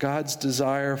 God's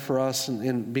desire for us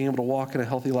in being able to walk in a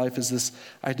healthy life is this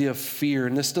idea of fear.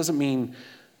 And this doesn't mean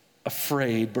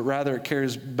afraid, but rather it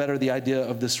carries better the idea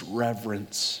of this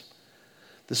reverence.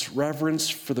 This reverence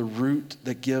for the root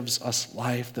that gives us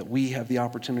life, that we have the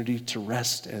opportunity to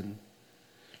rest in.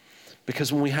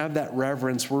 Because when we have that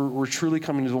reverence, we're truly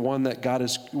coming to the one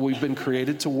that we've been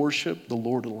created to worship, the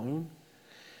Lord alone.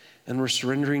 And we're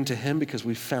surrendering to him because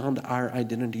we found our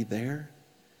identity there.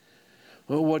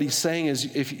 Well, what he's saying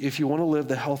is if you want to live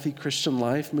the healthy Christian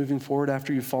life moving forward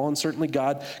after you've fallen, certainly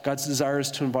God's desire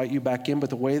is to invite you back in, but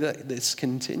the way that this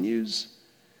continues,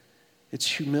 it's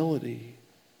humility.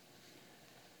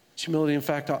 It's humility. In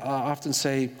fact, I often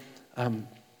say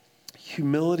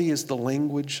humility is the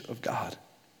language of God.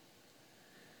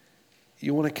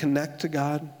 You want to connect to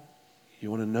God, you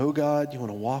want to know God, you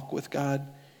want to walk with God,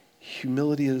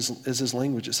 humility is his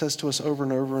language. It says to us over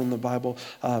and over in the Bible,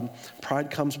 pride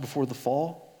comes before the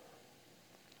fall.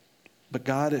 But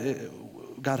God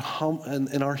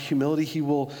in our humility, he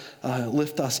will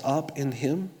lift us up in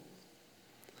him.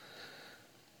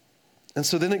 And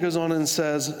so then it goes on and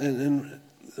says in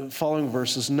the following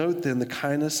verses, note then the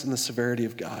kindness and the severity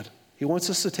of God. He wants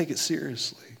us to take it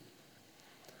seriously.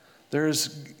 There's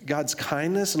God's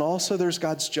kindness and also there's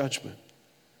God's judgment.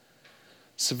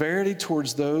 Severity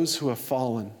towards those who have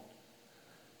fallen,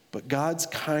 but God's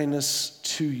kindness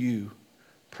to you,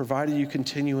 provided you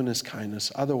continue in his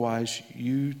kindness. Otherwise,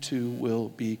 you too will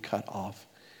be cut off.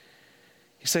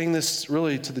 He's saying this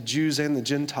really to the Jews and the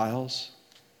Gentiles.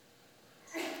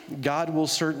 God will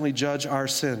certainly judge our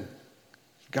sin.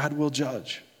 God will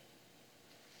judge.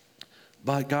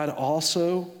 But God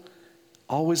also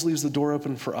always leaves the door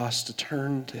open for us to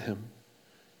turn to him,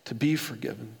 to be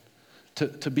forgiven,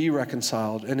 to be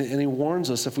reconciled. And he warns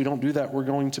us if we don't do that, we're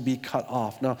going to be cut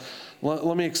off. Now,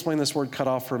 let me explain this word cut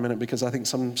off for a minute, because I think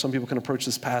some people can approach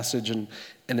this passage and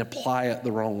apply it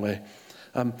the wrong way.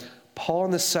 Paul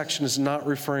in this section is not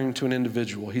referring to an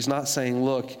individual. He's not saying,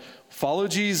 look, follow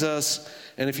Jesus,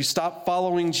 and if you stop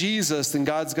following Jesus, then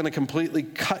God's going to completely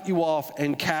cut you off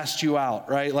and cast you out,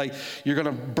 right? Like you're going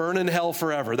to burn in hell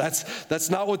forever. That's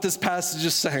not what this passage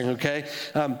is saying, okay?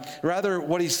 Rather,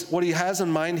 what he has in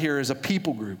mind here is a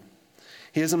people group.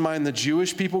 He has in mind the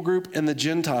Jewish people group and the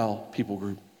Gentile people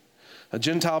group. A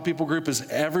Gentile people group is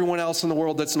everyone else in the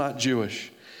world that's not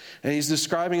Jewish. And he's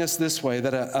describing us this way,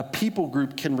 that a people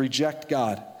group can reject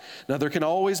God. Now, there can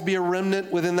always be a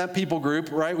remnant within that people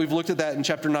group, right? We've looked at that in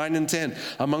chapter 9 and 10.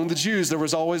 Among the Jews, there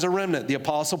was always a remnant. The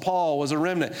Apostle Paul was a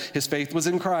remnant. His faith was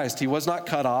in Christ. He was not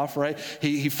cut off, right?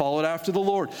 He followed after the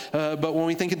Lord. But when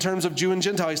we think in terms of Jew and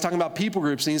Gentile, he's talking about people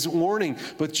groups. And he's warning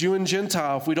both Jew and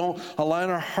Gentile, if we don't align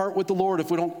our heart with the Lord,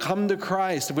 if we don't come to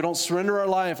Christ, if we don't surrender our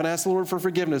life and ask the Lord for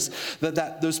forgiveness,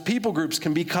 that those people groups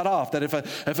can be cut off. That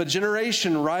if a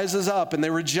generation rises up and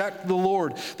they reject the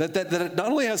Lord, that it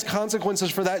not only has consequences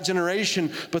for that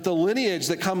generation, but the lineage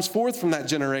that comes forth from that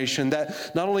generation,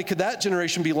 that not only could that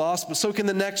generation be lost, but so can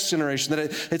the next generation,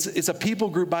 that it's a people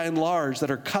group by and large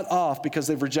that are cut off because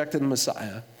they've rejected the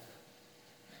Messiah.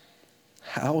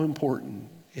 How important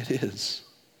it is,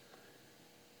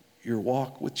 your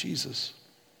walk with Jesus,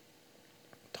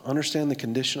 to understand the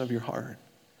condition of your heart,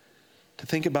 to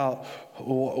think about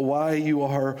why you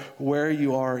are where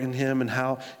you are in him and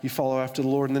how you follow after the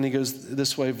Lord. And then he goes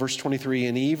this way, verse 23,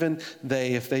 and even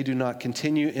they, if they do not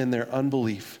continue in their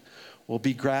unbelief, will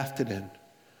be grafted in,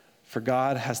 for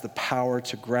God has the power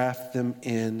to graft them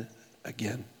in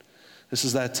again. This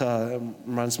is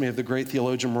reminds me of the great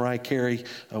theologian Mariah Carey,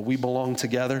 We Belong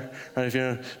Together. Right? If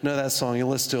you know that song, you'll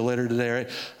listen to it later today,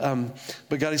 right?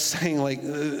 But God is saying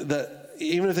that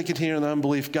even if they continue in the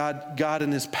unbelief, God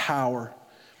in his power,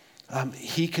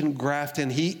 he can graft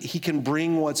in. He can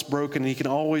bring what's broken, and he can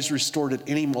always restore it at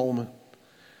any moment.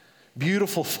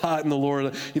 Beautiful thought in the Lord.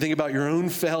 You think about your own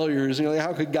failures, and you're like,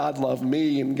 how could God love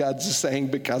me? And God's just saying,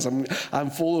 because I'm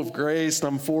full of grace, and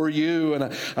I'm for you,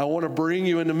 and I want to bring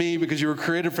you into me because you were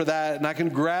created for that, and I can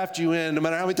graft you in no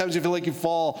matter how many times you feel like you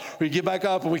fall, or you get back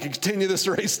up, and we can continue this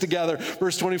race together.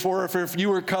 Verse 24, if you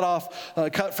were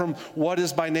cut from what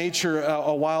is by nature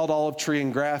a wild olive tree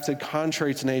and grafted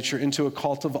contrary to nature into a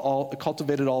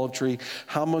cultivated olive tree,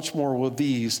 how much more will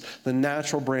these, the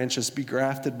natural branches, be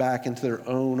grafted back into their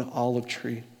own olive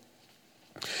tree?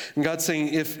 And God's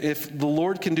saying, if the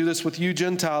Lord can do this with you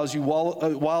Gentiles, you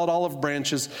wild olive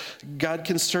branches, God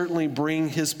can certainly bring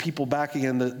his people back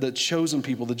again, the chosen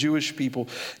people, the Jewish people.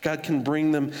 God can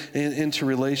bring them into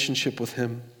relationship with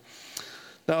him.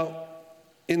 Now,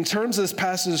 in terms of this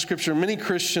passage of scripture, many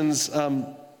Christians,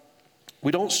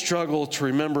 we don't struggle to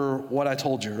remember what I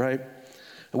told you, right?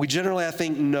 We generally, I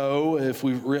think, know, if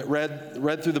we've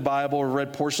read through the Bible or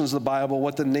read portions of the Bible,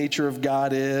 what the nature of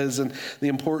God is and the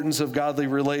importance of godly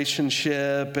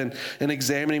relationship and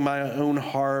examining my own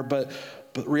heart. But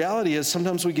reality is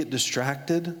sometimes we get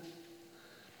distracted,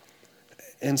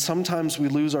 and sometimes we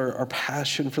lose our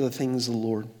passion for the things of the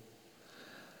Lord.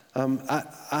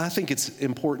 I think it's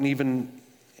important, even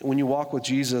when you walk with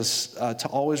Jesus, to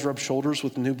always rub shoulders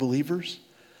with new believers.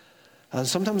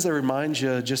 Sometimes they remind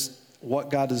you just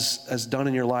what God has done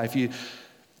in your life. You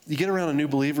get around a new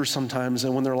believer sometimes,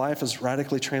 and when their life is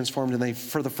radically transformed and they,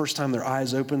 for the first time, their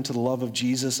eyes open to the love of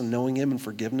Jesus and knowing him and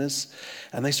forgiveness,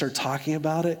 and they start talking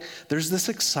about it, there's this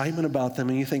excitement about them,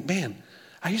 and you think, man,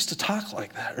 I used to talk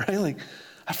like that, right? Like,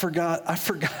 I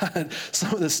forgot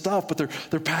some of this stuff, but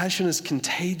their passion is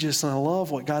contagious, and I love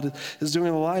what God is doing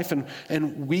in their life,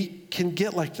 and we can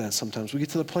get like that sometimes. We get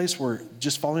to the place where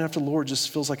just following after the Lord just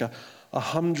feels like a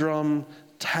humdrum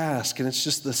task, and it's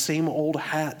just the same old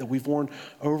hat that we've worn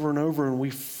over and over, and we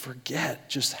forget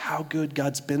just how good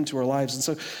God's been to our lives. And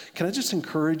so can I just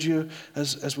encourage you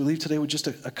as we leave today with just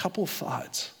a couple of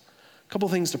thoughts, a couple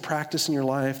of things to practice in your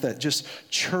life that just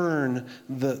churn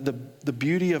the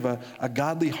beauty of a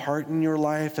godly heart in your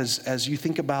life as you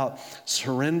think about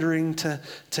surrendering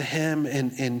to him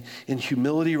in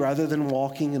humility rather than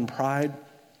walking in pride.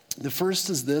 The first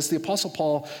is this. The Apostle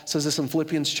Paul says this in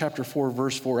Philippians chapter 4,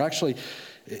 verse 4. Actually,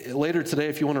 later today,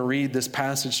 if you want to read this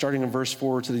passage, starting in verse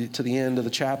 4 to the end of the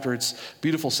chapter, it's a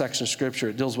beautiful section of Scripture.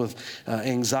 It deals with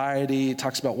anxiety. It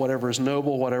talks about whatever is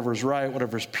noble, whatever is right,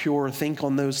 whatever is pure. Think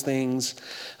on those things.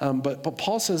 But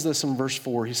Paul says this in verse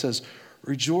 4. He says,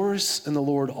 rejoice in the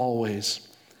Lord always.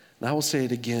 And I will say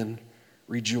it again,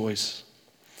 rejoice.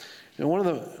 And one of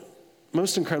the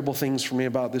most incredible things for me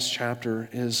about this chapter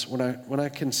is when I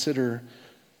consider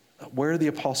where the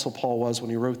Apostle Paul was when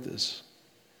he wrote this.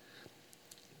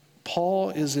 Paul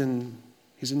he's in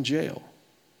jail.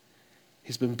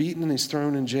 He's been beaten and he's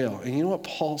thrown in jail. And you know what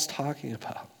Paul's talking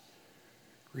about?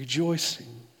 Rejoicing.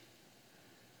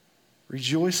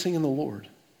 Rejoicing in the Lord.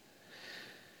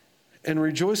 And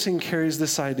rejoicing carries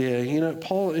this idea. You know,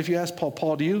 Paul, if you ask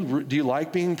Paul, do you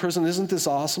like being in prison? Isn't this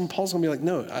awesome? Paul's going to be like,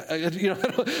 no.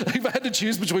 If I had to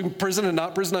choose between prison and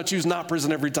not prison, I'd choose not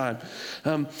prison every time.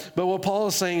 But what Paul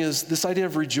is saying is this idea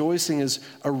of rejoicing is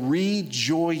a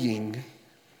rejoying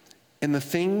in the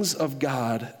things of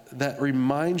God that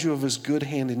remind you of his good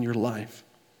hand in your life.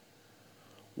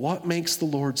 What makes the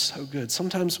Lord so good?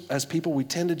 Sometimes as people, we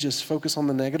tend to just focus on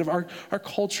the negative. Our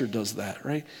culture does that,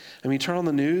 right? I mean, you turn on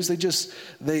the news,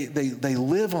 they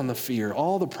live on the fear,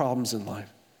 all the problems in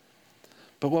life.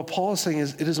 But what Paul is saying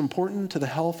is it is important to the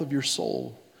health of your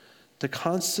soul to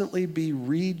constantly be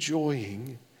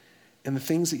rejoying in the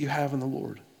things that you have in the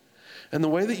Lord. And the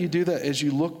way that you do that is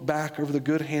you look back over the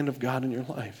good hand of God in your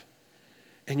life.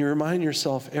 And you remind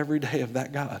yourself every day of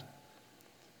that God.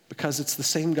 Because it's the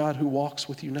same God who walks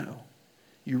with you now.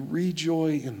 You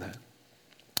rejoice in that.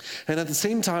 And at the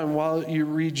same time, while you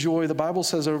rejoice, the Bible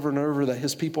says over and over that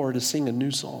his people are to sing a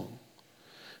new song.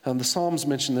 The Psalms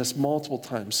mention this multiple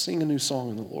times. Sing a new song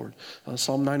in the Lord.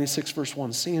 Psalm 96 verse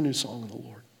 1, sing a new song in the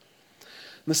Lord.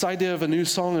 And this idea of a new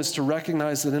song is to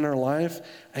recognize that in our life,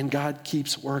 and God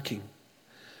keeps working.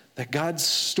 That God's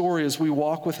story as we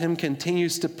walk with him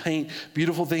continues to paint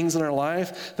beautiful things in our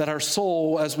life, that our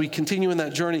soul, as we continue in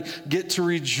that journey, get to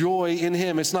rejoice in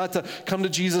him. It's not to come to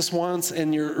Jesus once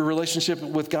and your relationship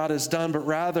with God is done, but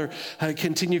rather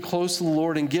continue close to the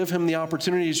Lord and give him the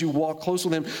opportunity as you walk close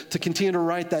with him to continue to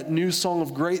write that new song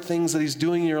of great things that he's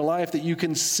doing in your life, that you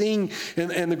can sing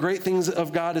and the great things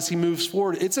of God as he moves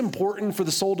forward. It's important for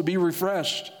the soul to be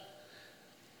refreshed.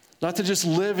 Not to just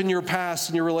live in your past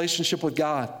and your relationship with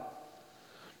God,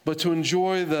 but to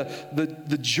enjoy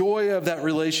the joy of that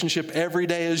relationship every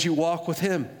day as you walk with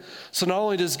him. So not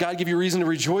only does God give you reason to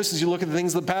rejoice as you look at the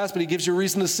things of the past, but he gives you a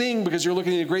reason to sing because you're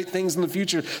looking at the great things in the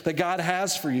future that God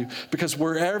has for you. Because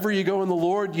wherever you go in the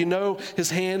Lord, you know his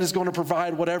hand is going to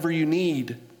provide whatever you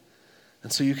need.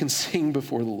 And so you can sing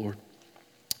before the Lord.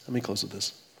 Let me close with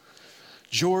this.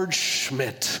 George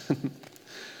Schmidt.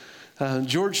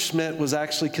 George Schmidt was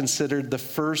actually considered the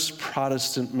first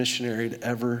Protestant missionary to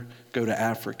ever go to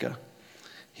Africa.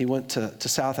 He went to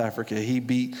South Africa. He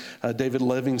beat David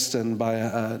Livingstone by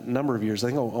a number of years. I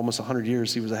think almost 100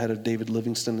 years he was ahead of David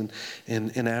Livingstone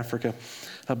in Africa.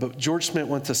 But George Schmidt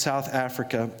went to South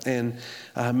Africa and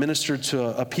ministered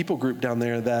to a people group down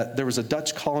there that there was a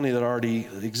Dutch colony that already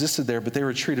existed there, but they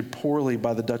were treated poorly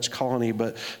by the Dutch colony.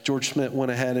 But George Schmidt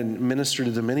went ahead and ministered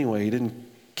to them anyway. He didn't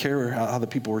care how the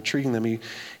people were treating them.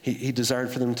 He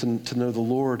desired for them to know the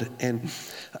Lord. And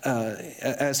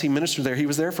as he ministered there, he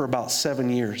was there for about 7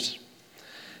 years.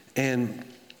 And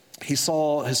he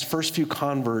saw his first few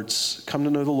converts come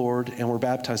to know the Lord and were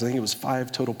baptized. I think it was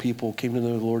 5 total people came to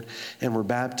know the Lord and were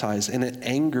baptized. And it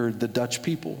angered the Dutch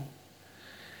people.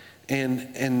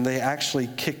 And they actually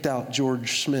kicked out George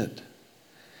Schmidt.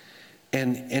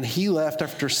 And he left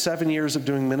after 7 years of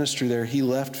doing ministry there. He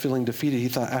left feeling defeated. He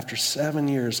thought after 7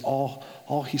 years, all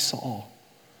he saw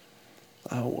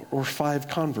were 5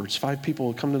 converts. 5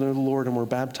 people had come to know the Lord and were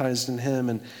baptized in him.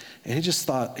 And he just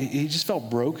thought, he just felt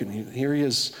broken. Here he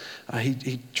is.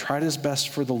 He tried his best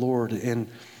for the Lord, and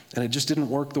it just didn't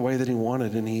work the way that he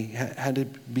wanted. And he had to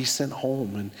be sent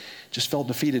home and just felt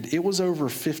defeated. It was over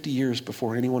 50 years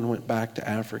before anyone went back to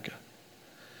Africa.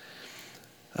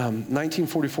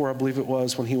 1944, I believe it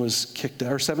was, when he was kicked out,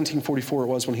 or 1744 it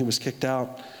was when he was kicked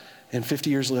out. And 50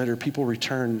 years later, people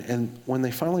returned. And when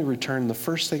they finally returned, the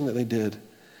first thing that they did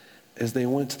is they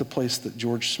went to the place that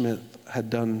George Smith had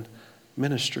done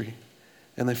ministry.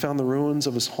 and they found the ruins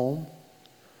of his home.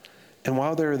 And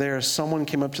while they were there, someone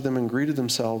came up to them and greeted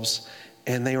themselves,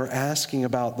 and they were asking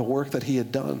about the work that he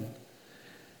had done.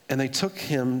 And they took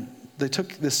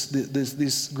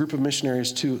this group of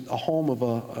missionaries to a home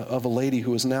of a lady who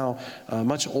was now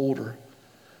much older.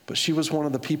 But she was one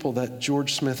of the people that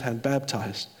George Smith had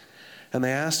baptized. And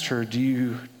they asked her, do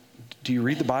you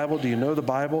read the Bible? Do you know the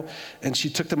Bible? And she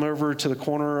took them over to the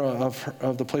corner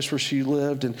of the place where she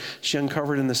lived, and she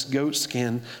uncovered in this goat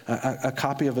skin a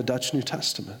copy of a Dutch New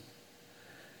Testament.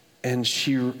 And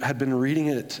she had been reading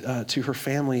it to her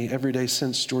family every day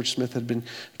since George Smith had been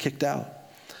kicked out.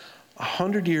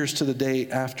 100 years to the day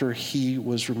after he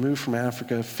was removed from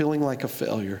Africa, feeling like a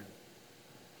failure,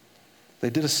 they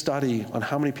did a study on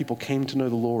how many people came to know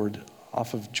the Lord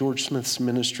off of George Smith's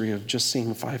ministry of just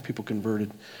seeing 5 people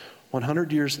converted.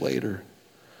 100 years later,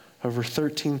 over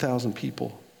 13,000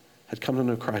 people had come to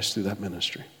know Christ through that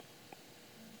ministry.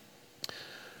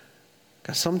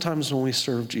 Guys, sometimes when we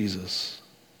serve Jesus,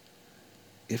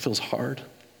 it feels hard.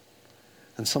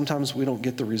 And sometimes we don't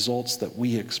get the results that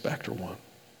we expect or want.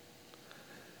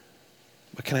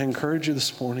 But can I encourage you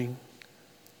this morning?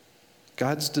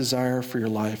 God's desire for your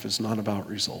life is not about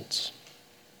results.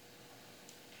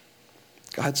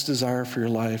 God's desire for your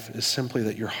life is simply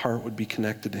that your heart would be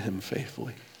connected to him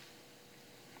faithfully.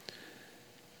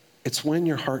 It's when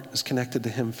your heart is connected to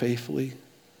him faithfully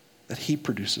that he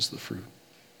produces the fruit.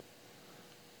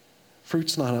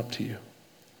 Fruit's not up to you.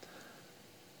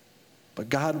 But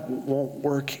God won't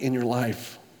work in your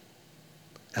life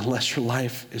unless your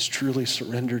life is truly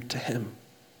surrendered to him.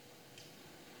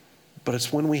 But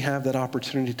it's when we have that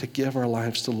opportunity to give our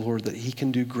lives to the Lord that he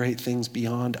can do great things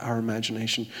beyond our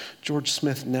imagination. George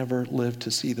Smith never lived to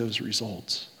see those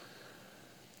results.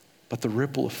 But the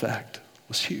ripple effect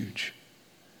was huge.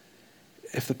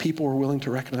 If the people were willing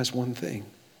to recognize one thing,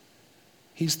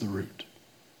 he's the root,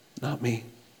 not me.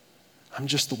 I'm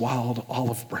just the wild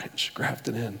olive branch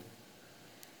grafted in.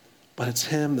 But it's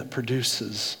him that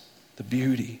produces the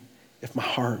beauty if my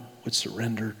heart would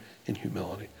surrender in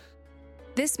humility.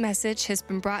 This message has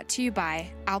been brought to you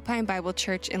by Alpine Bible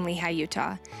Church in Lehi,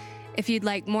 Utah. If you'd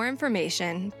like more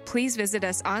information, please visit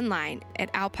us online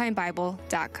at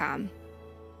alpinebible.com.